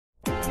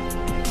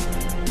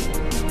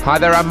Hi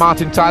there, I'm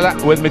Martin Tyler.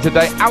 With me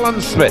today,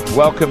 Alan Smith.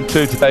 Welcome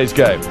to today's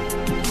game.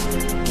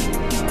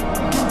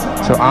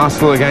 So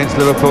Arsenal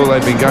against Liverpool, they've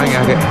been going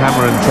at it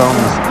hammer and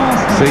tongs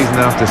season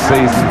after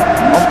season,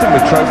 often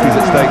with trophies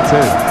at stake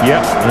too.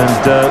 Yeah, and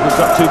we've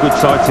got two good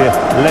sides here,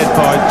 led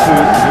by two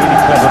really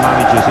clever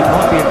managers. It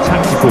might be a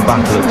tactical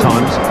battle at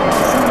times.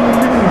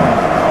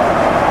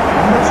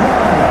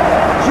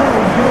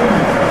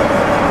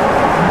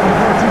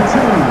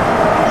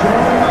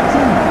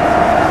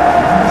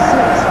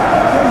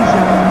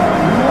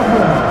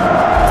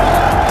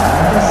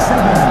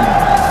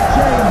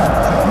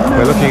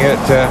 We're looking at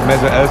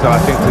Mesut Ozil. I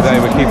think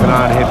today we'll keep an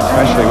eye on him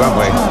especially, won't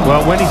we?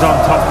 Well, when he's on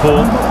top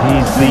form,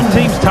 he's the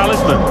team's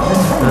talisman,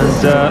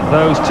 and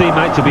those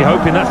teammates will be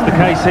hoping that's the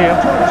case here.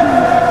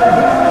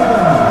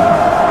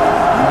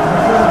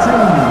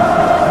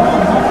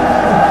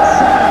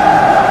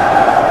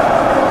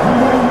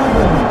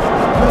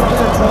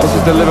 This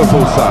is the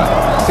Liverpool side.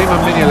 Simon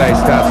Mignolet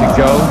starts in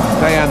goal.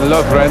 Dejan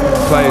Lovren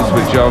plays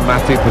with Joel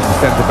Matip as the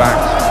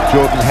centre-backs.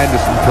 Jordan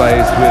Henderson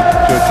plays with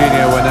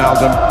Jorginho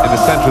Wijnaldum in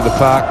the centre of the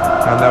park,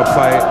 and they'll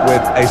play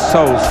with a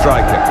sole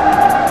striker.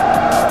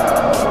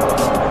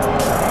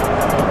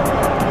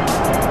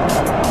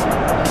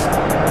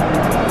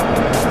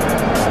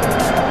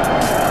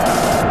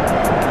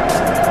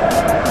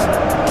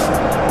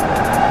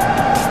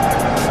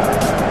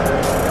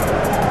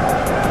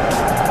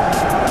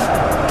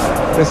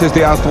 This is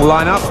the Arsenal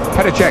lineup.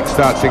 Petr Cech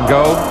starts in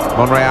goal.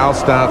 Monreal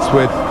starts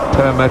with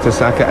Per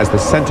Mertesacker as the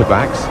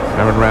centre-backs.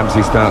 Aaron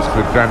Ramsey starts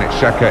with Granit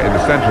Xhaka in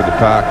the centre of the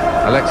park.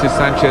 Alexis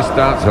Sanchez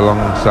starts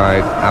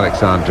alongside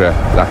Alexandre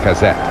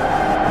Lacazette.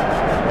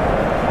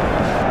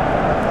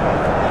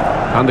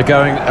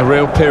 Undergoing a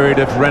real period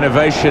of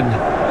renovation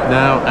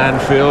now,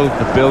 Anfield,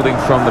 the building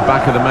from the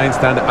back of the main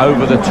stand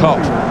over the top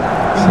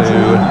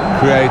to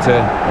create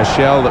a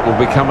shell that will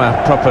become a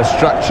proper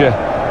structure.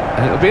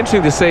 And it'll be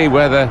interesting to see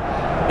whether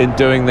in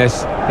doing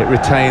this it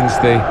retains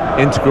the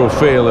integral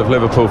feel of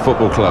Liverpool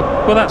Football Club.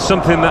 Well, that's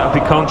something that I'd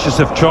be conscious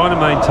of trying to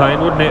maintain,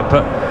 wouldn't it?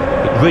 But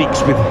it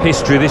reeks with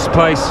history, this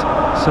place.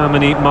 So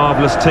many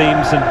marvellous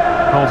teams, and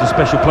holds a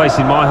special place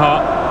in my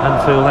heart.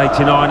 Anfield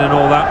 89 and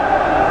all that.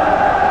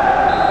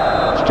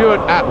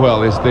 Stuart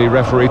Atwell is the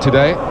referee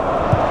today.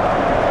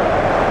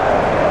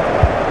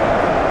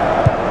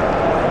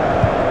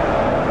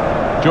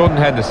 Jordan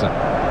Henderson.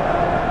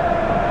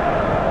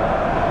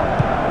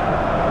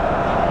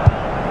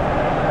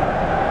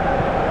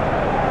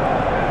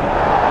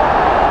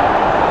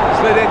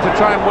 Slid in to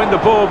try and win the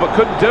ball, but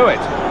couldn't do it.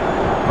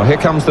 Well, here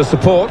comes the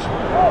support.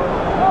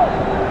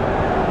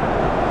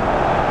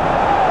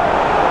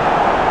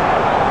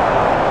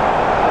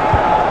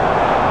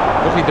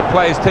 Looking to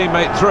play his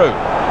teammate through.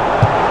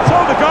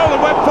 Saw the goal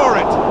and went for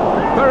it.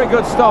 Very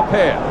good stop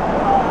here.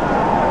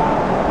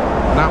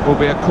 That will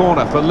be a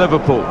corner for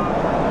Liverpool.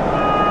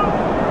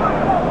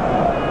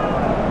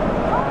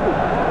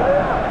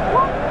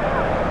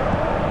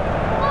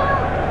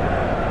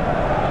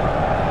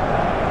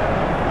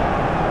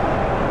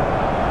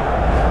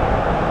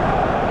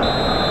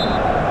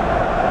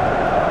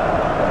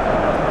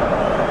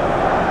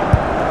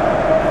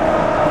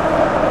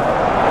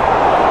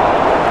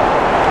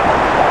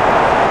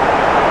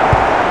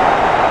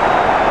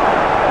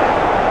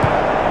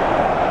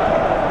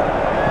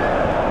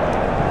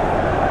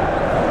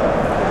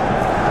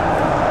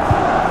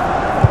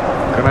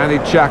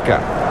 Granit Xhaka.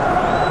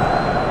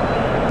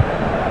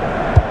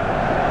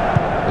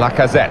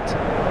 Lacazette.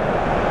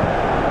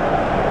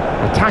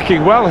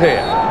 Attacking well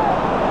here.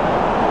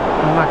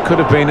 And that could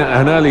have been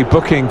an early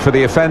booking for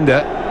the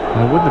offender.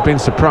 I wouldn't have been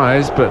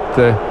surprised, but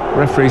the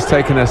referee's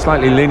taken a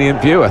slightly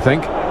lenient view, I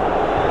think.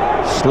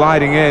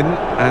 Sliding in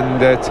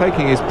and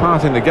taking his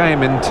part in the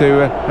game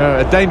into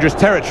a dangerous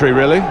territory,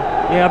 really.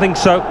 Yeah, I think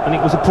so. And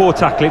it was a poor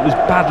tackle. It was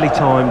badly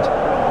timed.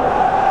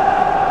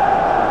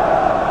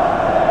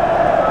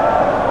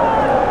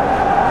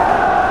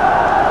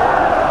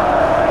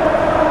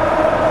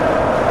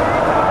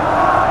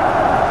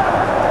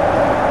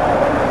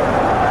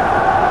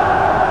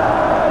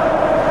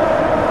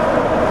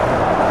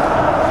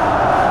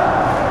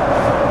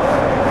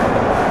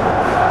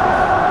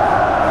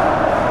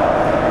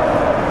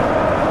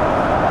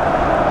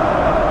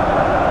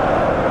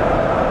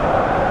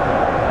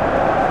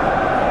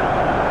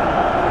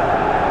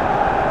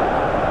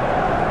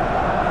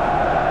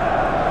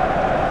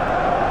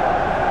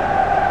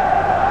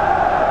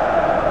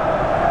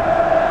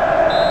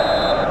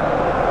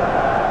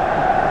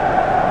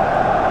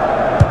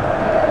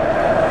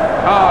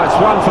 Oh, it's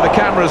one for the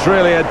cameras,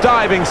 really. A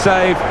diving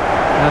save,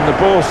 and the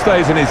ball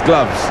stays in his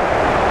gloves.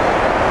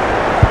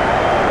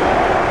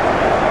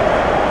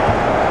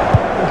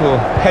 Little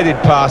headed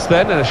pass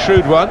then, and a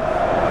shrewd one.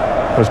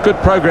 There's good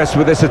progress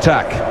with this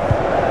attack.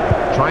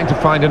 Trying to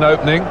find an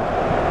opening,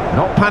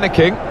 not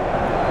panicking.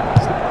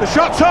 The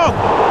shot's on!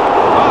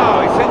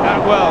 Oh, he's hit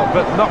that well,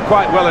 but not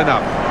quite well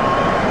enough.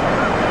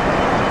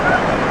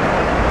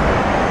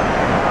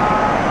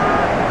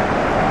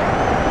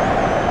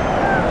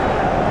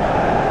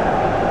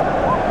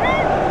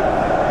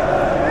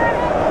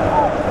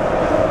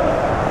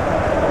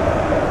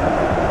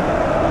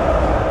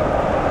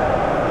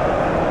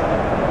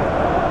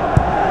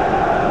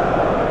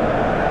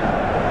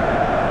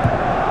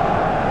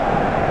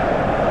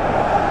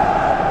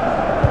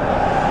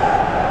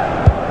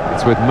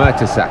 That's with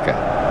Mertesacker.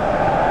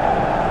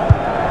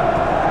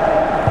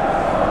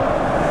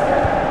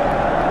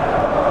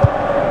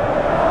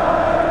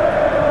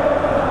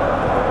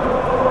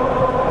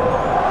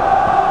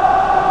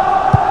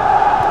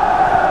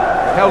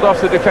 Held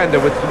off the defender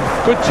with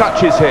some good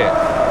touches here.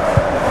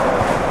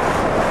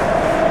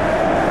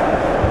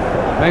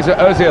 Mesut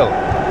Ozil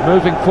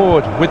moving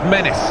forward with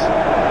menace.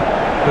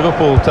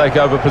 Liverpool take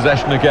over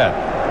possession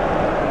again.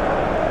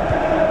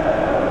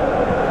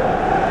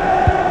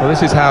 Well,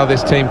 this is how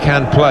this team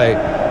can play,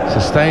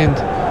 sustained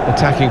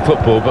attacking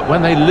football, but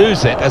when they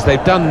lose it, as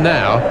they've done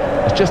now,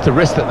 it's just a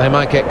risk that they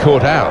might get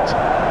caught out.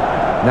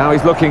 Now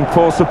he's looking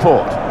for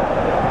support.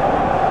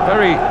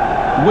 Very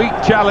weak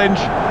challenge.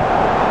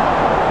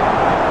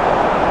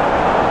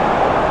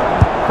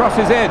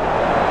 Crosses in.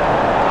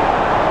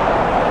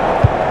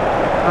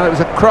 Well, it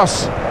was a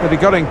cross that he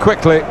got in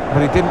quickly,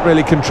 but he didn't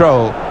really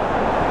control.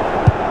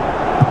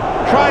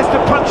 Tries to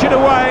punch it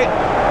away.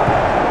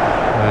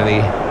 And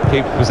he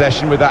keeps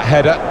possession with that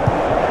header.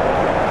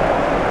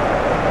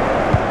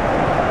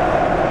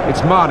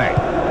 It's Mane.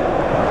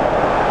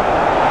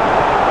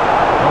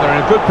 Well, they're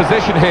in a good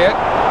position here.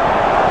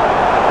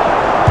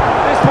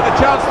 This with a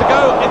chance to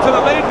go into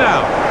the lead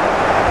now.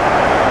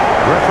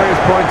 The referee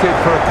has pointed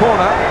for a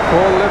corner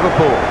for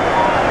Liverpool.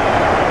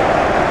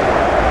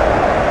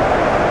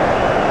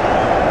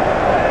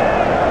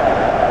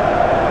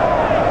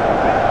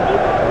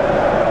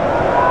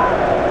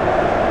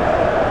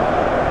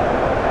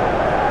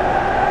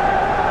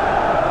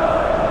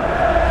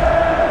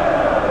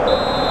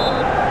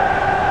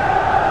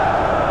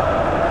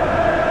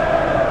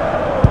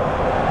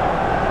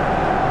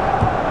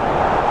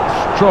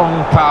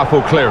 Strong,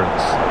 powerful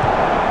clearance.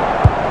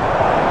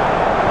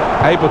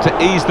 Able to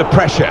ease the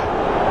pressure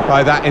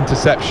by that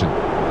interception.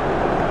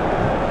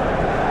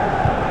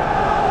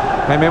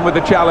 Came in with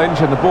the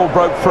challenge and the ball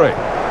broke free.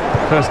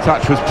 First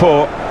touch was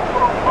poor.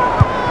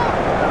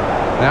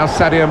 Now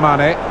Sadio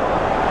Mane.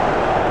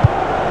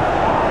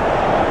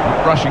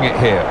 Not rushing it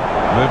here.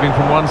 Moving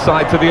from one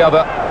side to the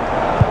other.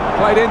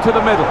 Played into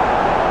the middle.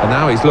 And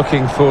now he's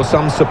looking for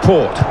some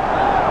support.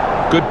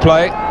 Good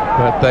play,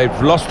 but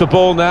they've lost the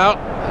ball now,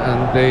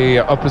 and the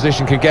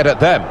opposition can get at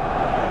them.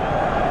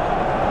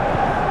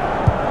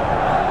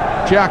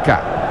 Xhaka.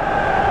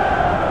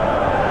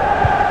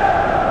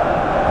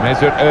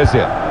 Mesut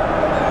Ozil.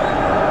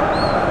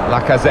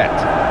 Lacazette.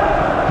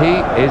 He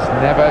is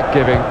never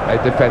giving a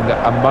defender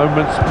a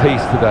moment's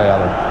peace today,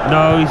 Alan.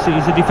 No,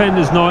 he's a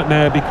defender's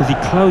nightmare because he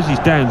closes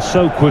down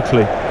so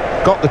quickly.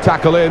 Got the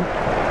tackle in.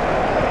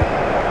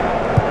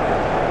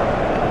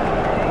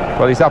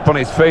 Well, he's up on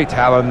his feet,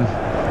 Alan.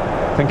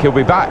 I think he'll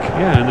be back.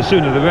 Yeah, and the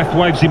sooner the ref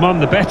waves him on,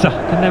 the better.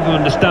 Can never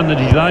understand the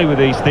delay with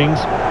these things.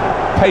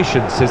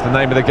 Patience is the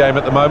name of the game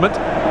at the moment.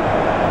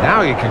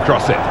 Now he can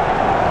cross it.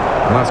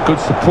 And that's good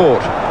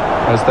support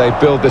as they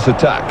build this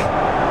attack.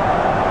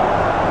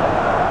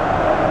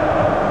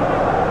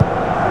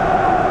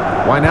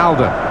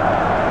 Wijnaldum.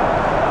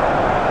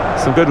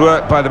 Some good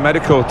work by the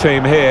medical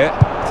team here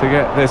to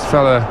get this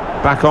fella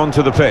back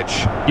onto the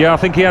pitch. Yeah, I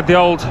think he had the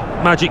old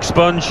magic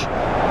sponge,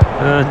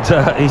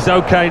 and he's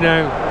okay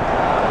now.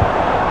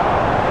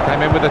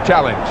 Came in with a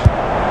challenge.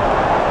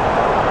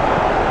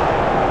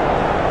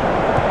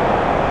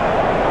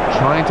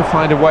 Trying to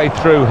find a way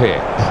through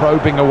here,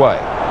 probing away.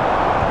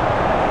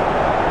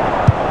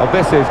 Well,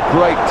 this is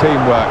great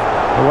teamwork,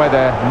 the way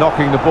they're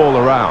knocking the ball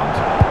around.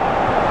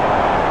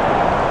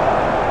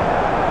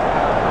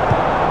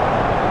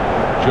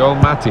 Joel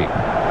Matip.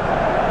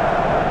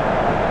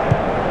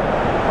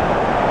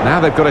 Now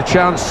they've got a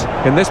chance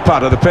in this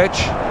part of the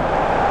pitch.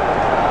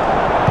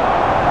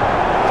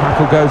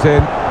 Tackle goes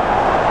in.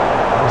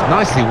 It was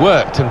nicely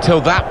worked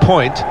until that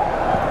point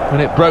when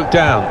it broke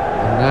down.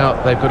 And now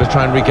they've got to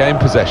try and regain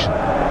possession.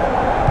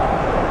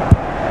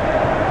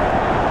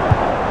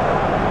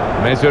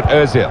 Mesut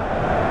Ozil.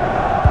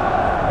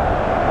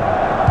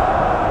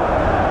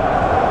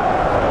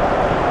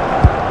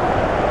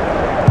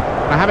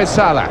 Mohamed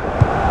Salah.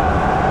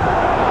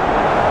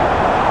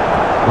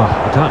 Oh,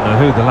 I don't know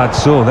who the lad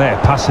saw there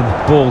passing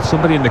the ball.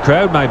 Somebody in the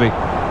crowd, maybe.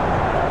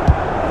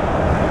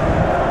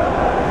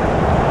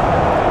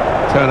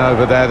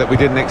 Turnover there that we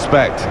didn't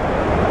expect.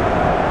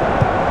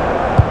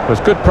 Was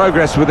good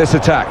progress with this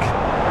attack.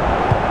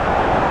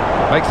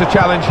 Makes the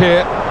challenge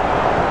here.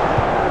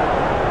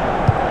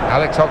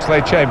 Alex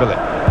Oxlade-Chamberlain.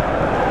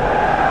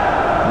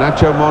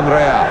 Nacho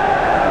Monreal.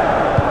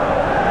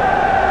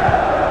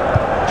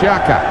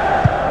 Xhaka.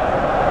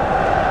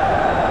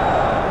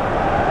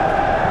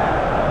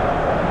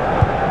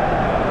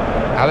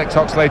 Alex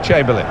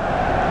Oxlade-Chamberlain.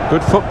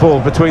 Good football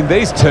between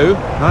these two.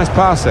 Nice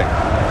passing.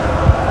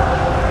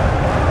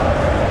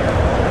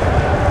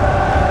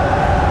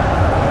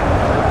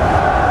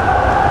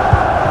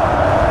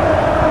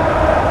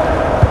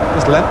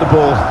 Just lent the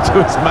ball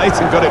to his mate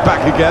and got it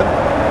back again.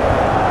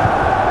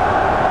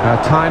 A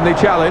timely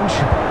challenge.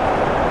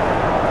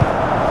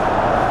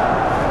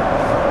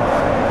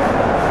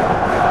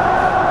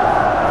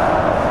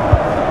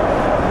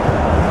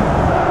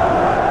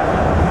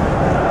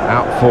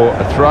 Out for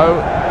a throw,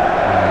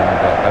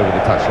 and over the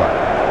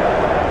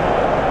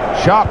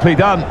touchline. Sharply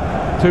done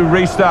to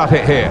restart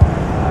it here.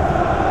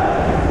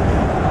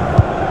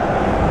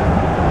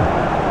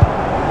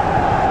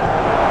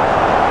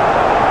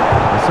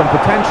 There's some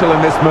potential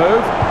in this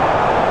move.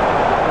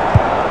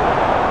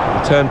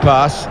 Return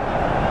pass.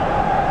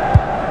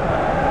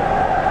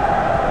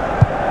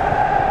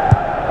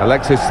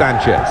 Alexis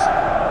Sanchez.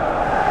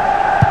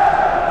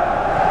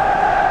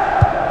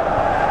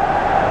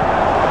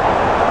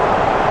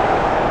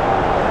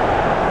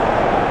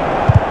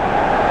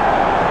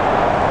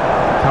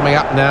 Coming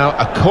up now,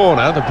 a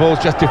corner. The ball's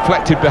just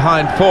deflected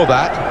behind for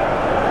that.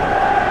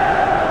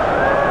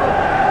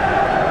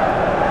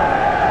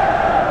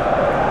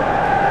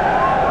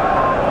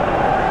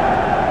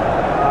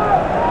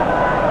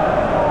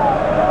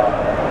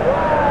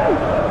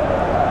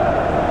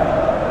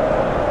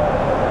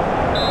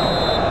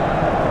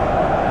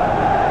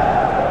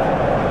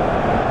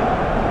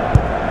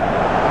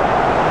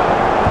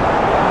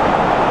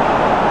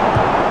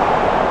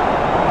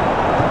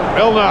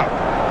 Milner.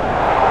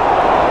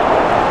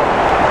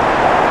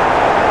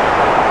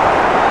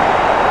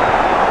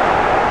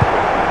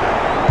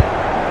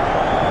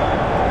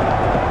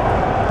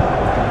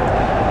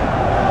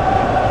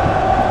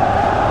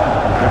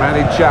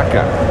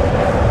 Xhaka.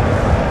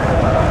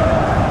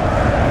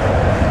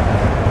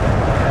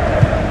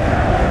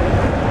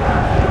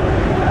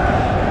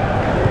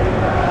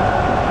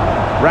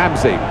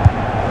 Ramsey.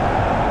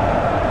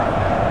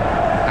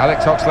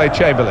 Alex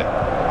Oxlade-Chamberlain.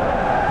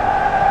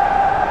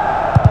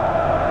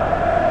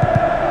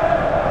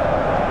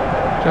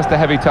 Just a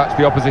heavy touch,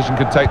 the opposition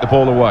could take the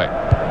ball away.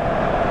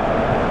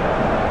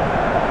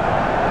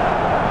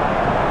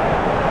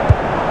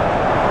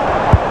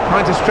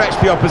 Trying to stretch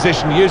the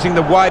opposition, using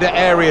the wider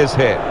areas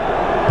here.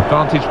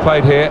 Advantage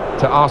played here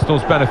to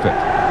Arsenal's benefit.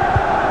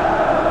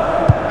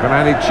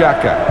 Granit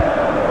Xhaka.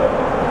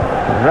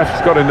 The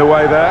ref's got in the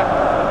way there.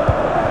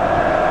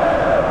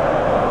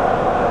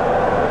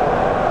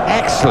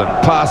 Excellent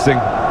passing,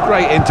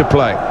 great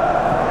interplay.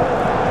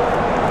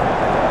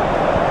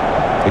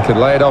 He can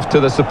lay it off to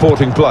the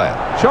supporting player.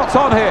 Shots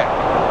on here.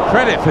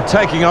 Credit for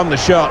taking on the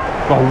shot.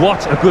 Well,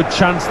 what a good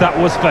chance that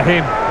was for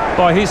him.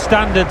 By his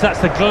standards, that's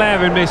the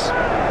glaring miss.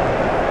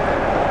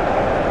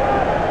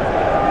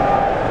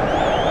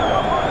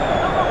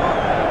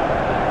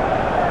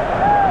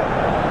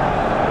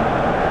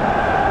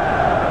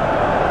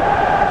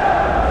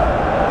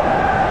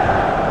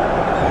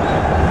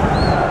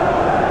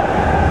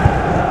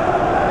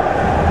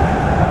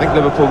 I think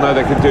Liverpool know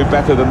they can do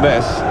better than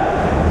this.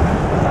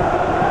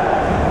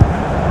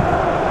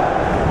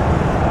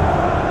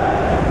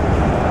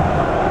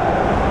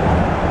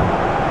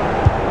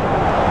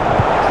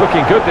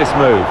 Looking good, this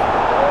move.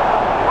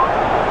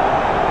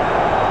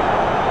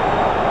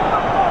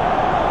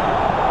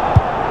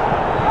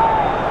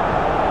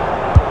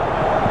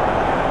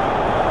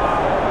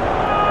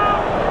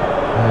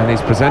 And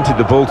he's presented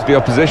the ball to the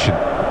opposition.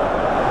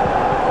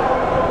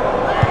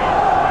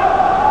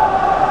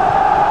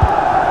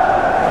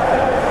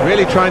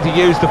 Really trying to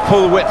use the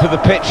full width of the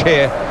pitch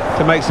here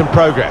to make some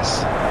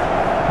progress.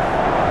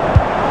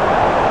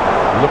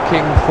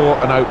 Looking for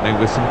an opening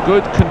with some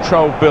good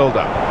controlled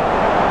build-up.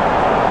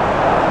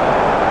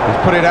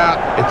 He's put it out,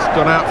 it's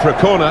gone out for a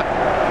corner.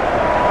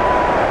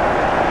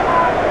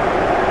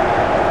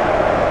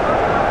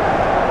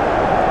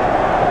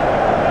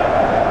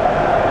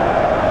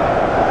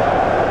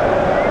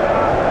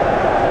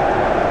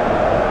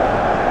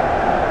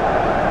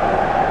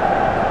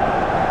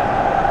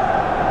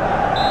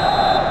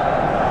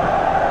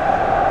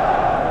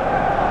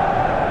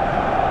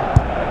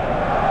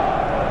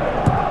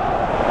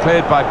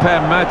 Cleared by Per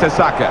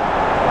Mertesacker.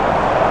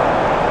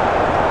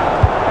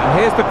 And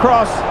here's the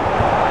cross.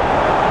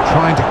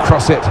 Trying to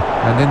cross it,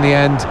 and in the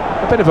end,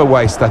 a bit of a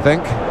waste, I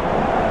think.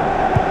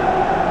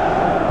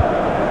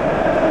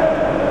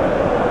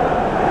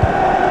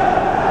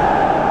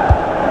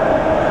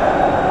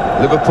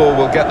 Liverpool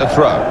will get the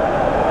throw.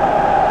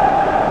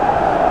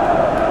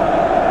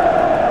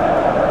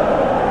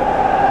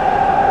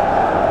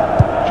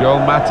 Joel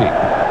Matip.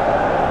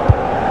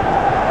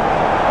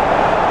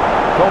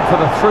 Gone for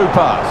the through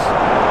pass.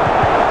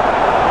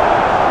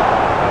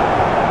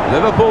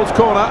 Liverpool's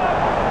corner.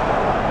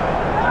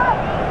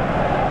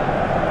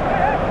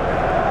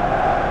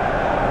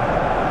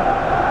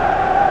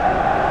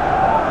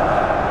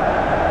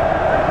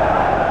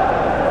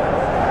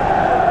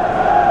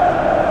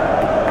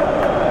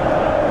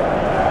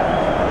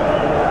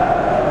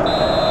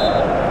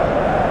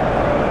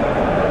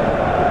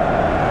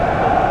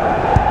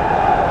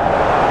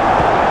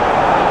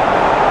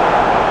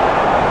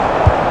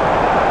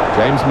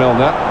 James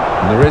Milner,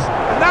 and there is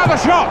another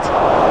shot!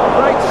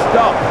 Great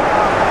stop.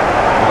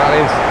 That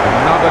is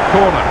another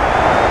corner.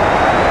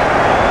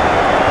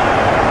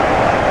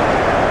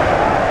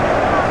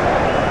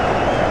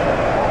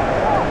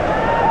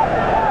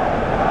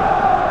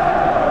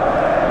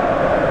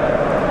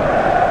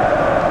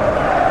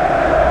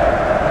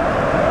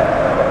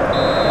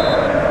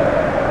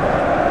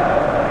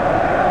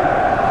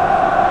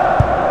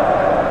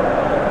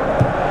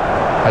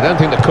 I don't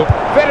think the cook...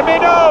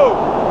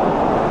 Firmino!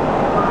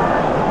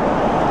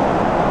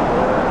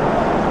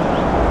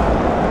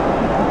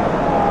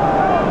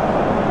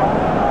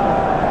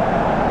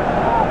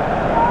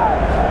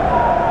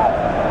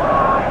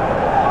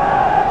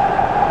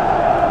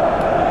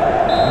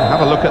 Have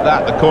a look at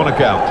that, the corner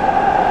count.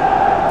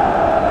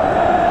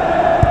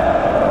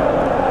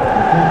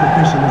 The fourth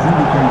official has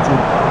indicated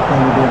there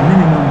will be a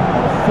minimum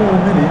of 4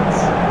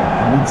 minutes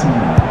on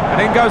time.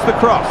 And in goes the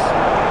cross.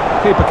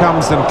 Keeper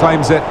comes and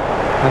claims it,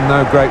 and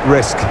no great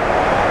risk.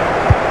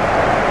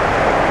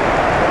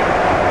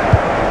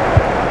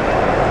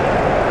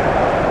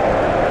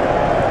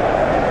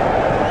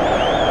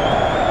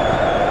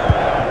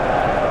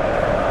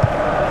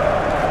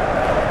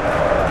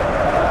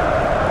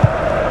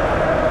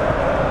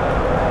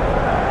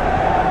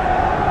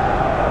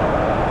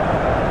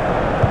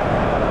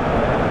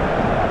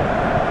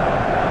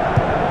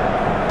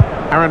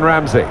 Aaron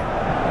Ramsey,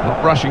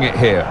 not rushing it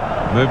here,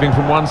 moving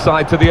from one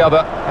side to the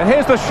other, and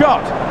here's the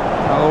shot.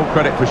 Well, all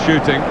credit for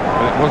shooting,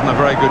 but it wasn't a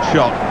very good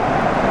shot.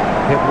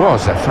 It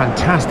was a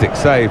fantastic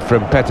save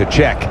from Petr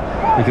Cech.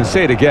 We can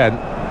see it again.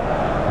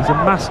 He's a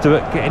master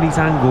at getting his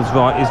angles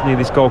right, isn't he,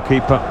 this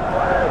goalkeeper?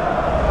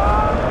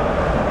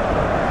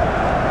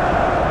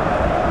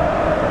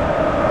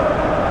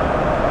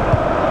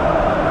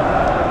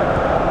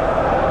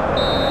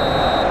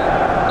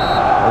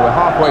 Well, we're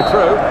halfway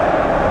through,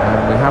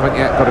 and we haven't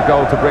yet got a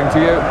goal to bring to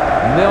you.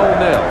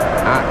 0-0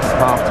 at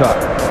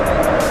half-time.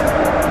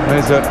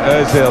 Mesut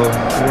Ozil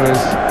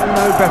was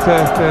no better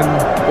than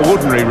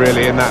ordinary,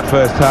 really, in that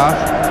first half.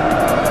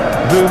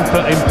 Room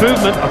for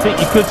improvement, I think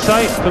you could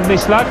say, from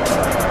this lad.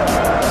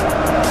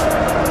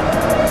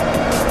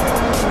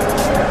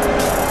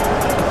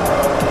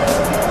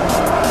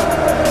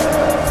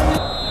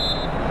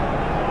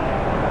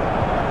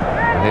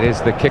 And it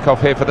is the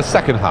kick-off here for the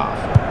second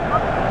half.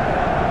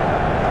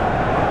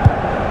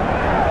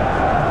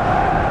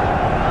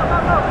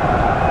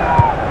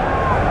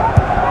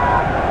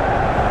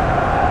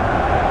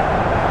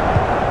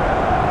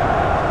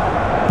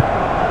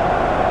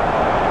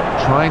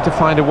 Trying to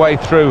find a way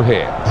through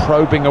here,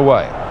 probing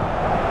away.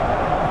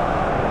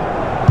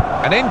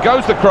 And in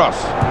goes the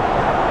cross.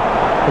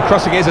 The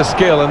crossing is a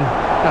skill, and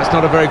that's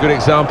not a very good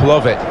example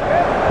of it.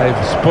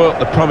 They've spoilt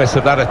the promise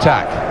of that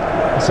attack.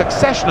 A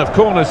succession of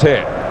corners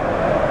here.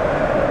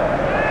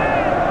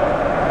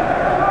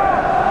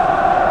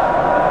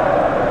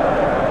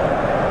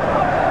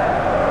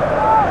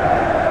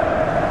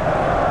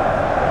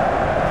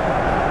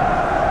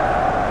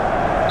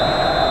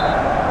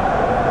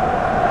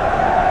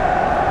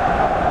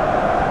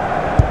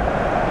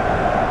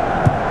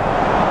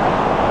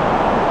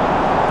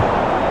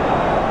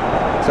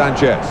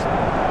 Sanchez.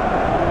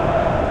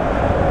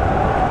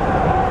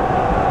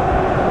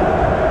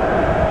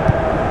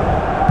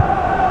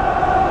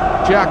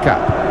 Xhaka.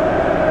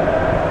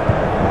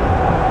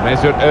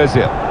 Mesut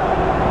Ozil.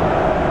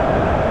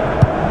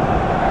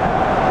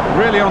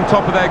 Really on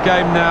top of their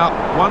game now.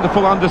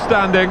 Wonderful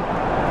understanding.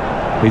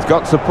 He's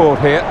got support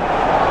here.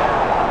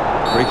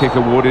 Free kick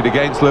awarded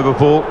against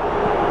Liverpool.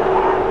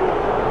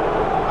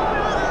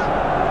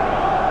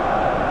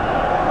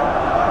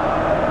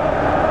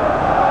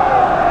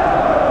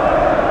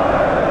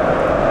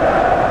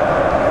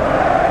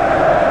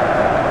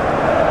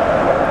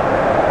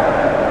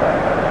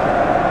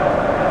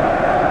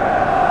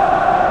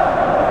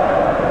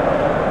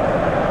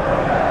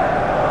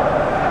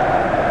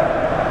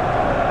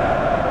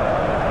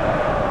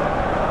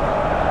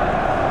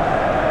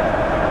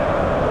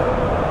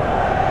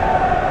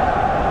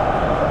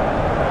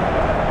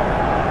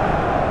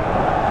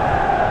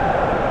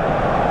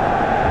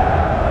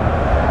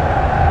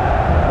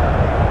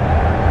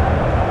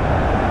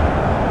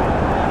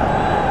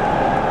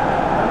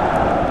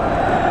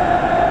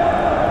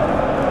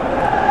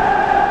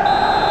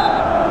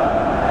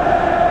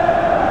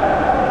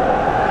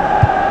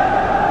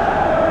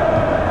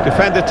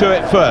 Defender to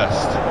it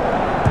first.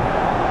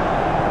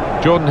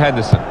 Jordan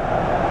Henderson.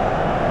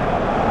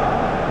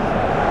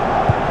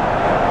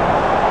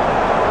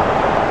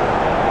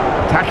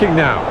 Attacking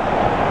now.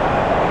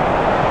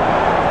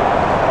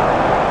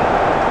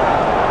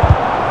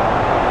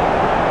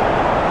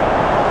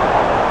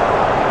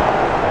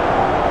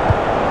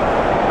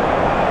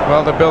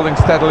 Well, they're building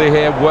steadily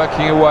here,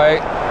 working away.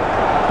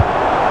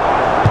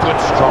 Good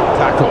strong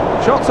tackle.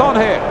 Shots on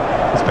here.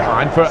 It's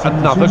behind for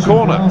another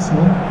corner.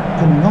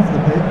 Coming off the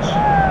pitch,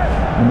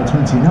 number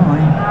 29,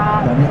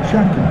 Granit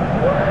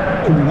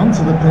Xhaka. Coming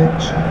onto the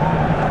pitch,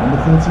 number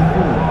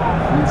 34.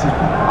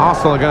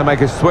 Arsenal are going to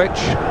make a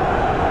switch.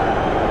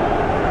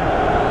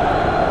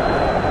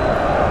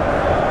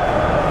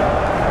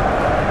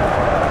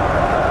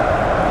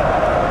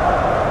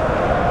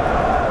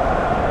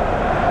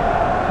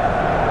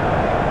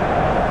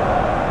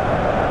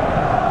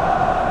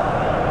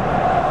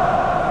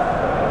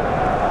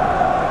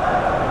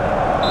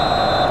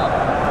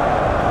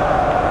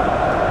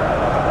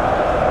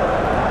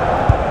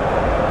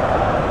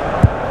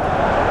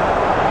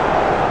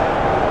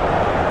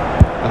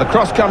 The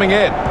cross coming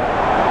in.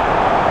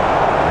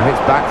 And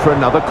it's back for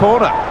another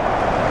corner.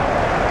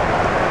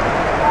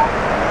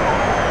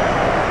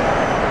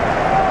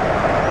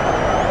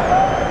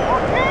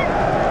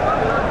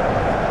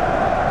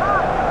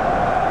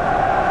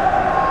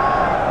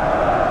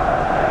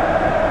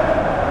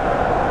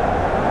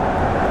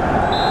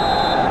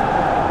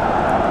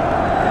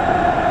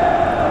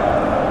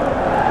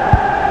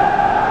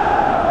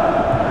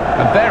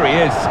 And there he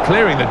is,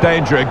 clearing the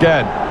danger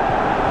again.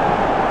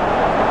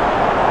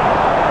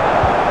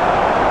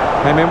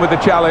 Came in with the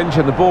challenge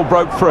and the ball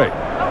broke free.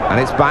 And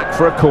it's back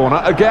for a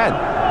corner again.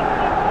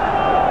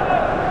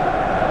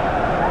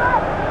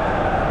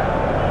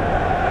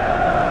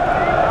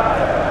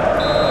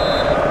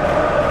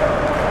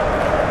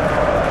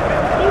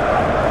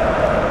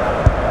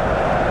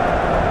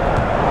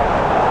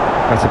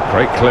 That's a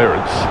great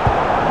clearance.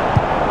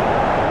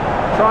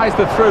 Tries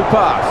the through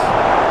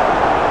pass.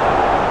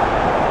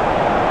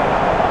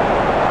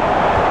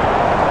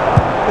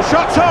 The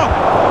shot's on!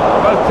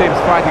 Both teams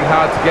fighting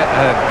hard to get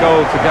a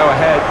goal to go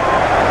ahead.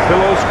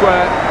 Still all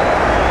square.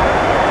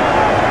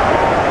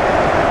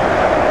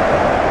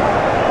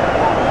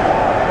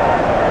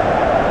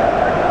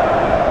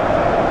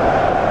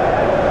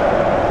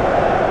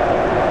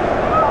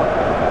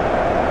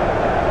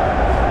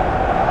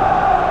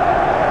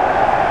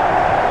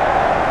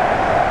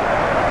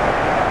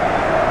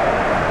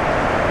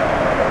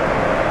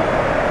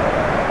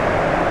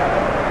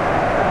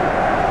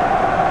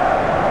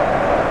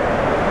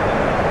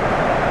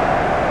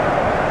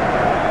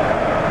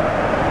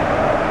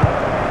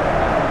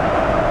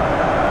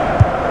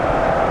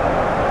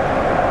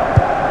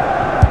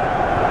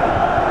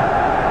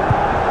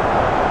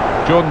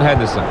 Jordan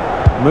Henderson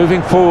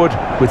moving forward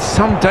with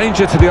some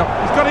danger to the...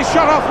 He's got his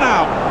shot off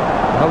now.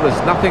 Well,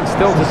 there's nothing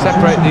still to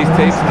separate these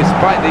teams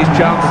despite these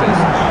chances.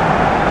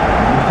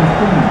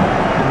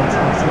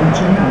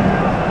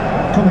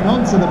 Coming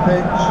onto the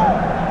pitch,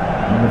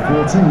 number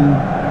 14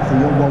 for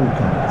your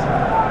Walcott.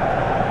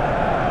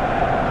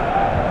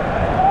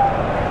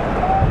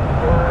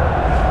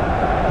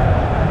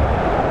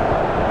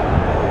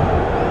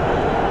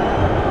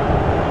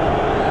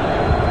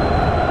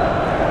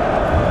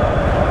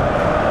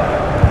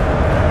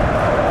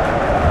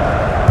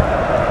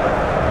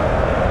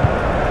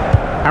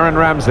 Aaron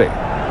Ramsey.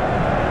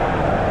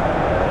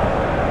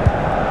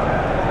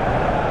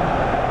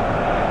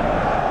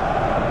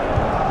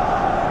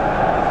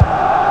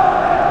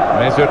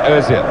 Mesut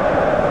Özil.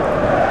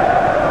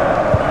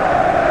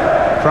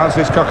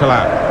 Francis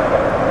Coquelin.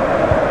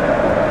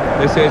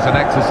 This is an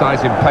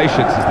exercise in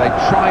patience as they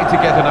try to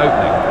get an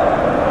opening.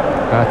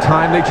 A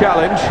timely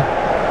challenge.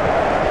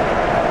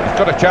 He's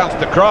got a chance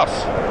to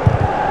cross.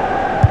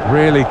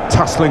 Really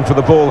tussling for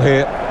the ball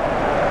here.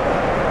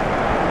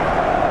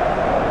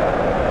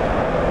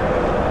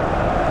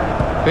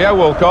 Theo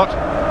Walcott.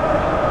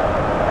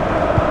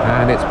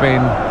 And it's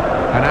been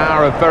an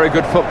hour of very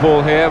good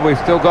football here. We've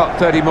still got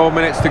 30 more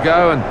minutes to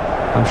go, and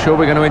I'm sure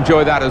we're going to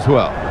enjoy that as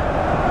well.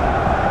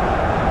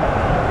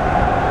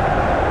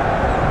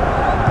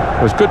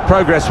 There's good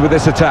progress with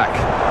this attack.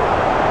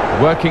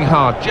 Working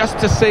hard just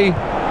to see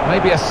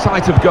maybe a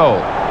sight of goal.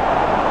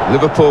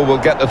 Liverpool will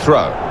get the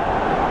throw.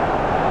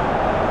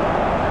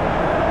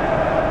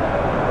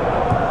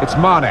 It's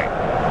Mane.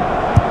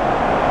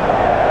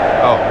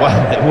 Oh,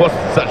 well, it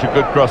wasn't such a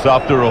good cross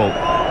after all.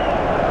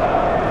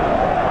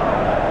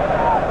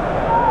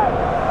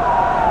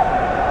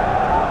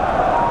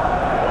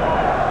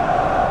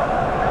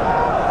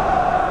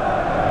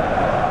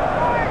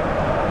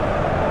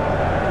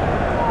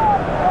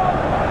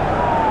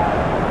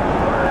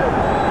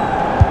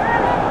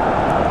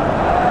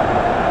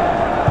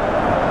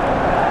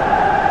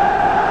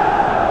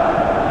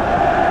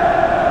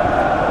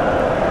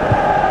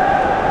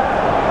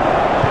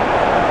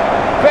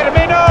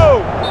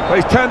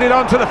 Well, he's turned it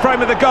onto the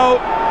frame of the goal.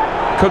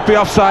 Could be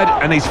offside,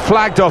 and he's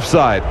flagged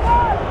offside.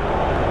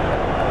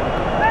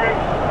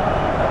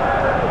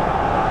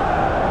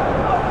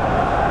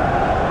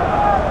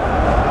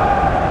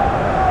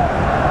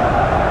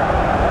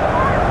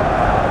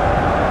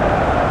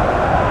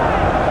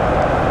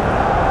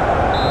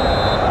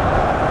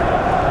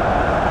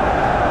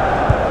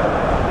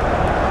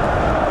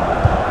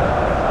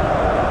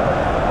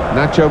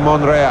 Nacho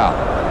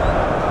Monreal.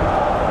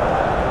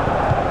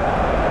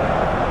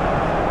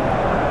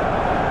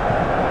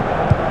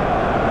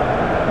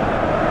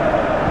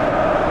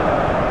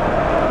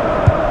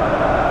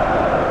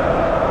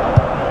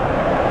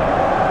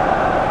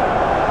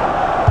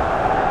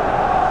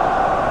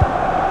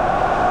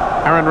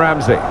 Aaron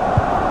Ramsey.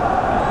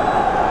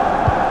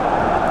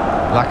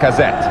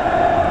 Lacazette.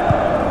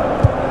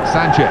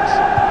 Sanchez.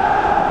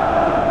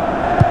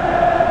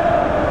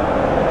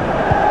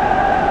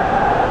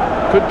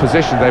 Good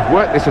position. They've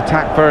worked this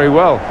attack very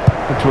well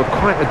into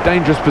quite a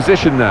dangerous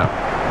position now.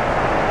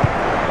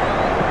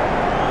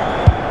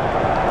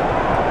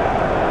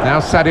 Now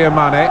Sadio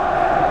Mane.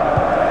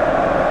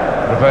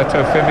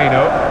 Roberto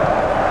Firmino.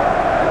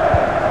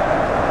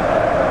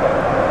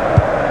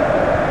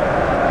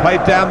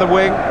 Played down the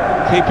wing,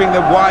 keeping the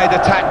wide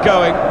attack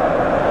going.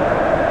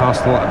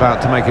 Arsenal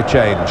about to make a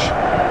change.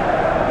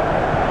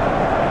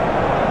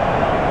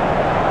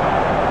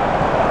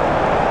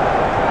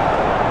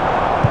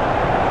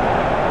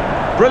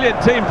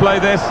 Brilliant team play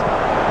this,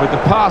 with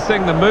the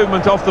passing, the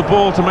movement off the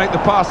ball to make the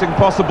passing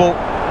possible.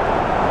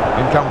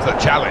 In comes the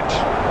challenge.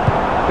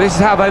 This is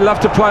how they love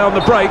to play on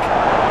the break.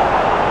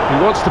 He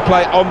wants to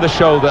play on the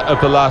shoulder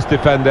of the last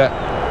defender,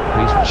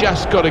 He's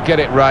just got to get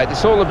it right.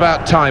 It's all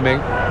about timing.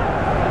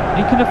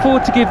 He can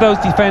afford to give those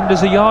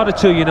defenders a yard or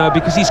two, you know,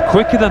 because he's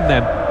quicker than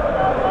them.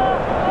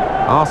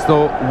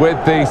 Arsenal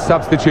with the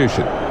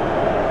substitution.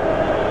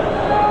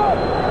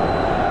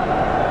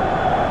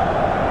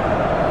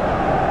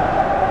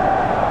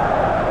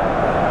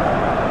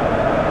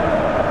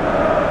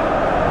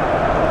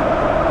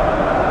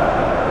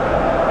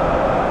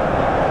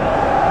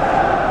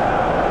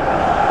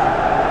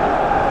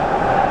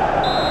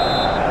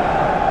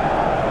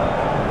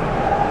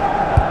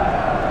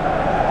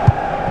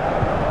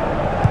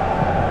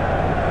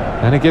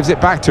 And he gives it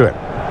back to him.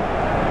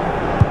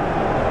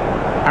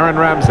 Aaron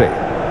Ramsey.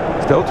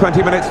 Still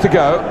 20 minutes to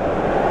go.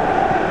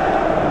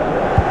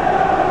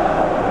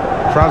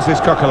 Francis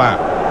Coquelin.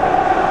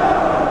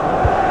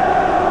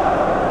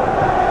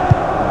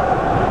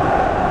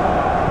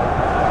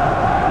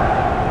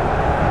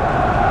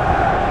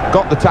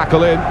 Got the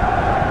tackle in.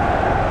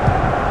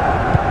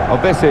 Oh,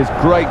 this is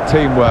great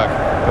teamwork,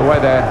 the way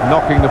they're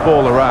knocking the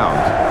ball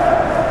around.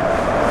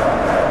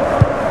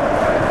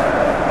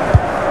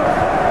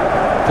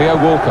 Theo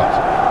Walcott.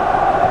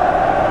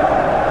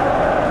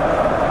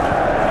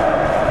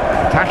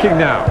 Attacking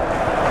now.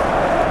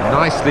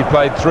 Nicely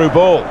played through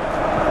ball.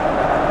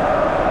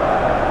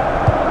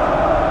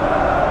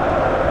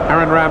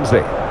 Aaron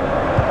Ramsey.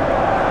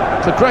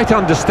 It's a great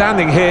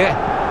understanding here.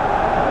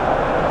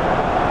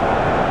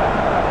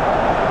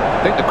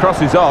 I think the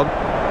cross is on.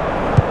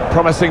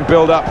 Promising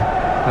build-up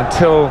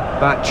until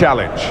that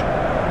challenge.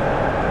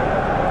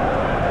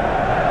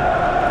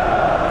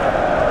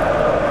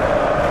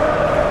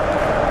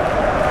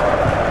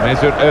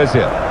 Mesut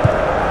Ozil.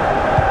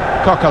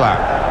 Coquelin.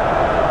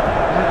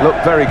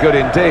 Looked very good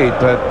indeed,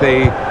 but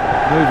the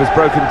move has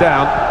broken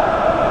down.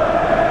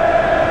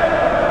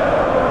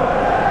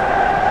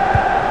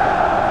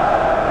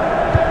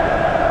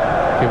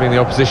 Giving the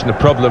opposition a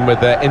problem with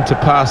their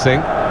interpassing.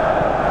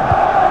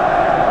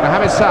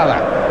 Mohamed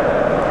Salah.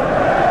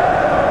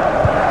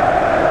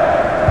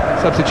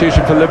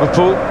 Substitution for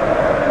Liverpool.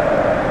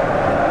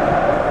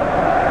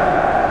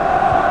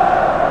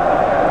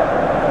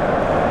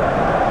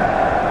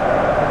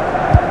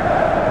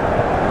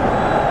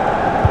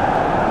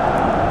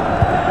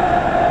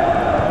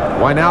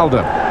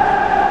 Wijnaldum.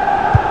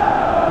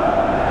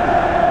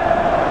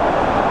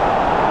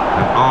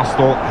 And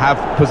Arsenal have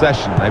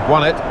possession. They've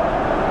won it.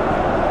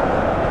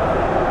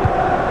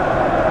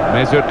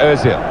 Mesut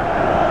Ozil.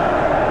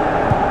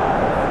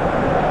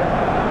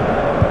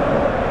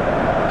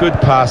 Good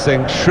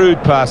passing,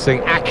 shrewd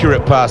passing,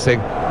 accurate passing.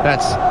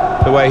 That's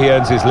the way he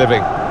earns his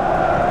living.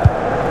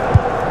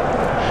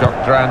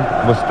 Shokran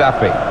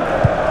Mustafi.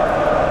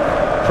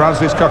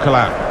 Francis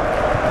Coquelin.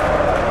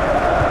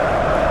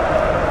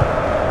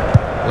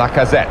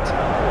 Lacazette.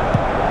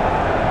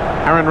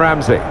 Aaron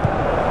Ramsey.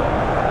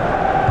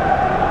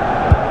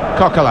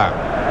 Coquelin.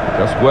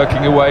 Just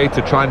working away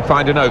to try and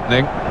find an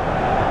opening.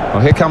 Well,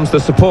 here comes the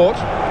support.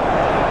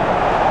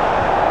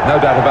 No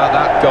doubt about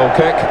that goal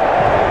kick.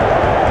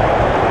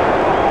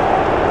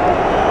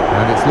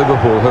 And it's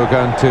Liverpool who are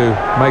going to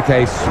make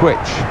a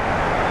switch.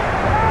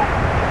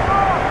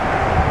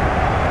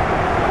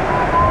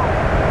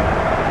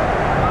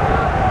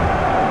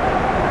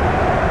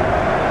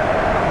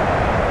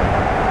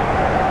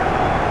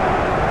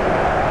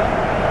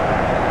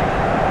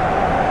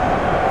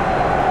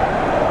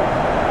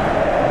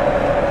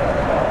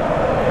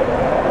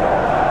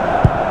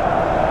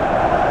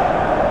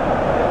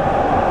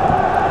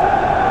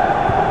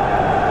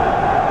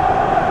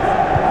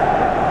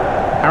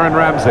 Aaron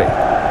Ramsey.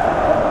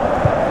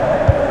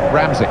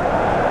 Ramsey.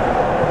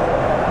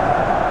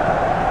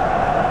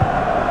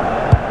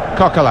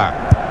 Coquelin.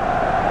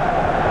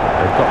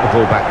 They've got the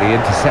ball back, the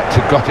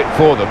interceptor got it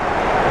for them.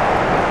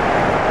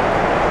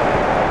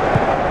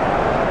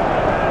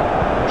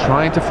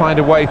 Trying to find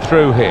a way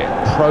through here,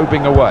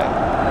 probing away.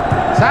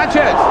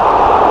 Sanchez!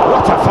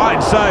 What a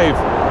fine save!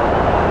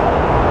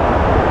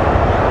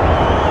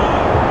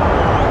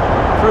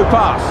 Through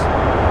pass.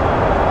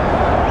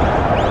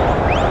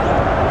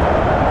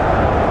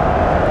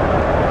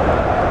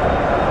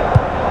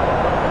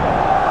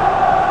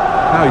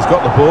 Now he's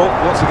got the ball,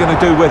 what's he going to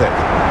do with it?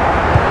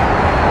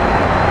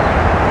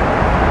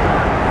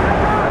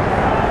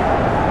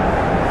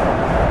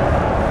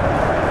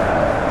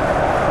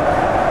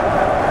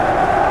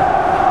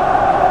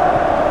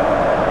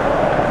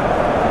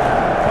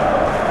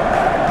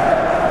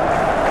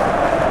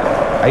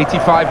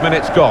 "85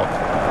 minutes gone."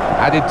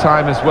 Added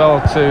time as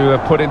well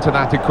to put into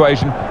that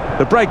equation.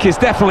 The break is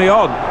definitely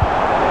on.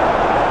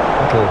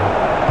 Little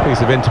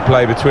piece of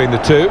interplay between the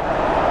two.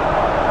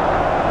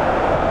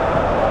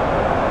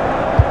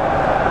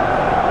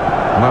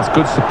 And that's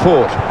good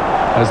support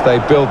as they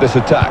build this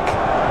attack.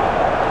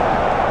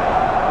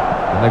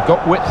 And they've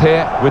got width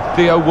here with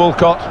Theo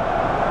Walcott.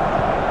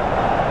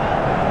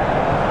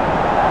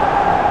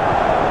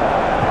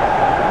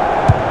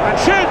 And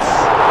shoots!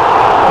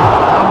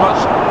 How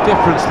much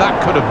difference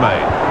that could have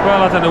made.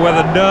 Well, I don't know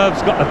whether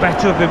nerves got the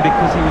better of him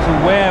because he was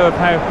aware of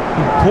how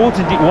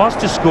important it was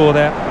to score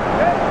there.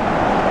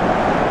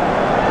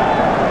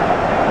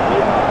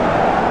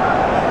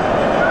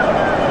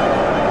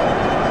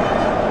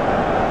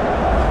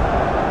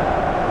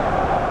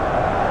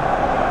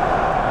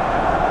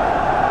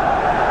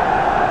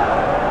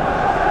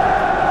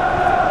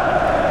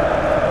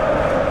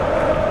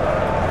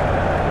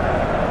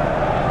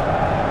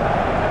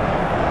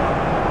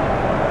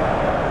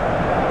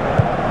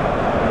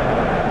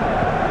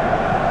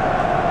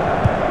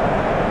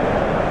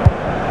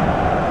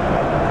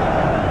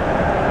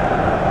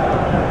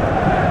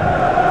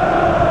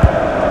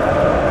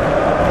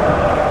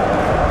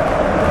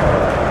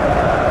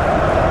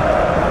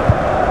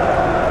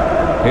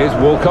 Here's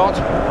Walcott,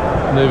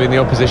 moving the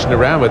opposition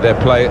around with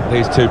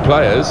these two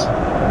players.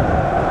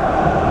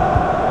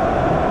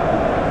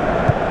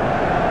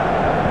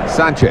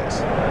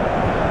 Sanchez.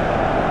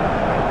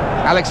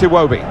 Alex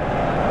Iwobi.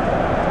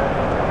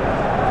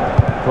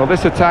 Well,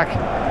 this attack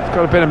has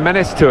got a bit of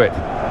menace to it.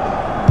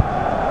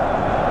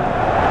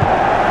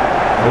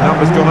 The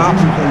number's gone up.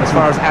 As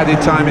far as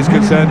added time is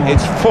concerned,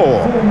 it's 4.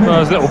 Well,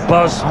 there's a little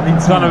buzz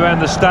gone around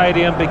the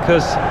stadium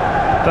because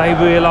they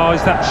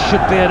realise that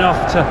should be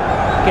enough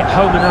to get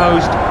home and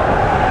hosed.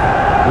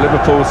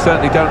 Liverpool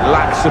certainly don't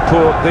lack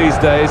support these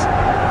days.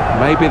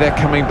 Maybe they're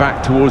coming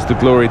back towards the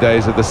glory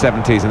days of the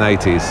 70s and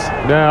 80s.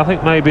 Yeah, I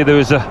think maybe there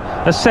is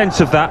a sense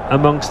of that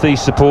amongst these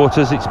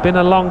supporters. It's been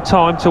a long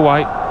time to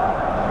wait.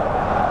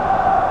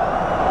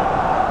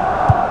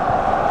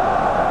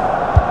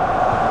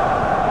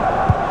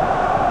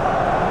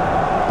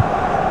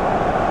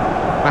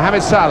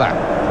 Mohamed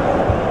Salah.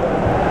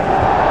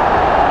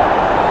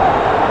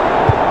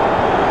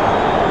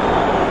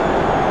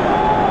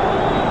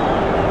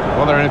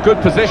 Well, they're in a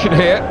good position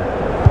here.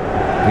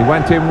 He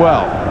went in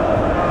well.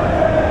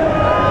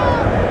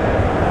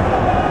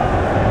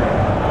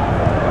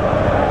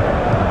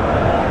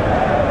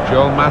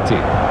 Joel Matip.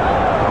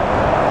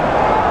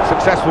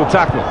 Successful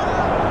tackle.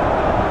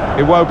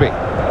 Iwobi.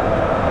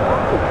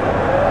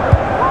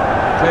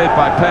 Cleared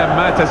by Per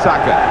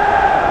Mertesacker.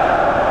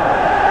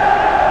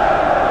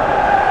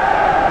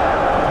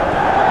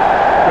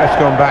 Ref's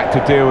gone back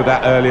to deal with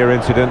that earlier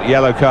incident.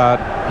 Yellow card.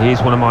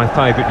 He's one of my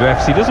favourite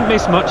refs. He doesn't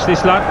miss much,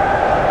 this lad.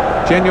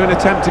 Genuine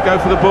attempt to go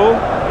for the ball.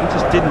 He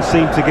just didn't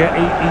seem to get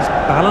his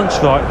balance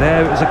right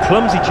there. It was a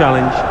clumsy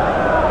challenge.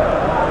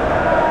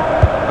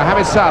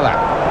 Mohamed Salah.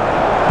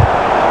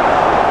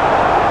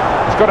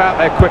 He's got out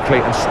there quickly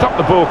and stopped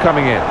the ball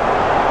coming in.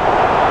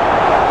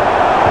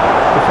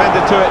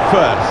 Defender to it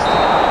first.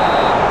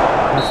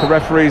 That's the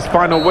referee's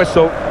final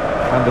whistle,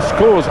 and the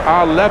scores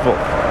are level.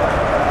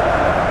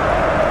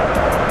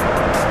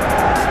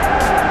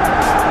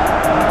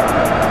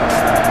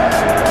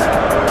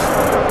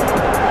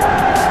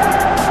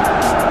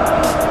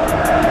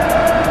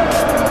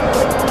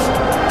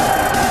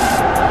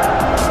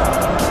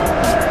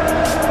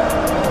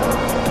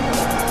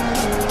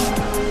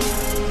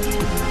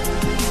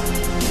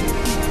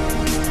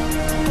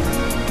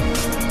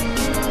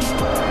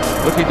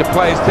 Looking to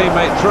play his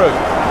teammate through.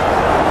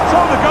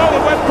 Saw the goal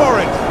and went for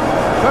it.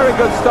 Very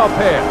good stop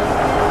here.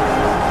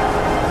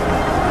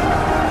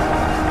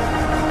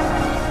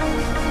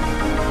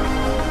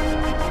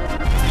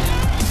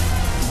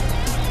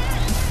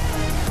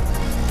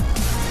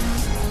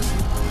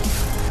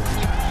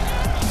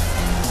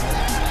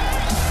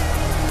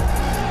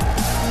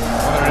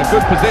 Well, they're in a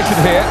good position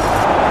here.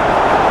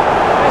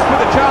 This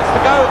with a chance to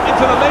go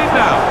into the lead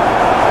now.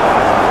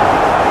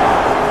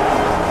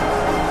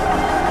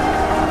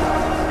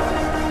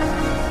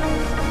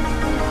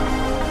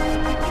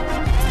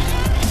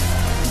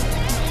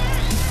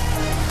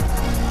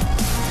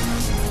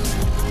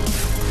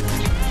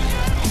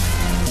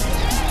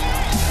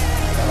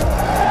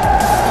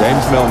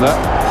 James Milner,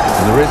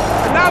 and there is...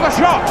 Now the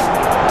shot!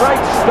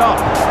 Great stop!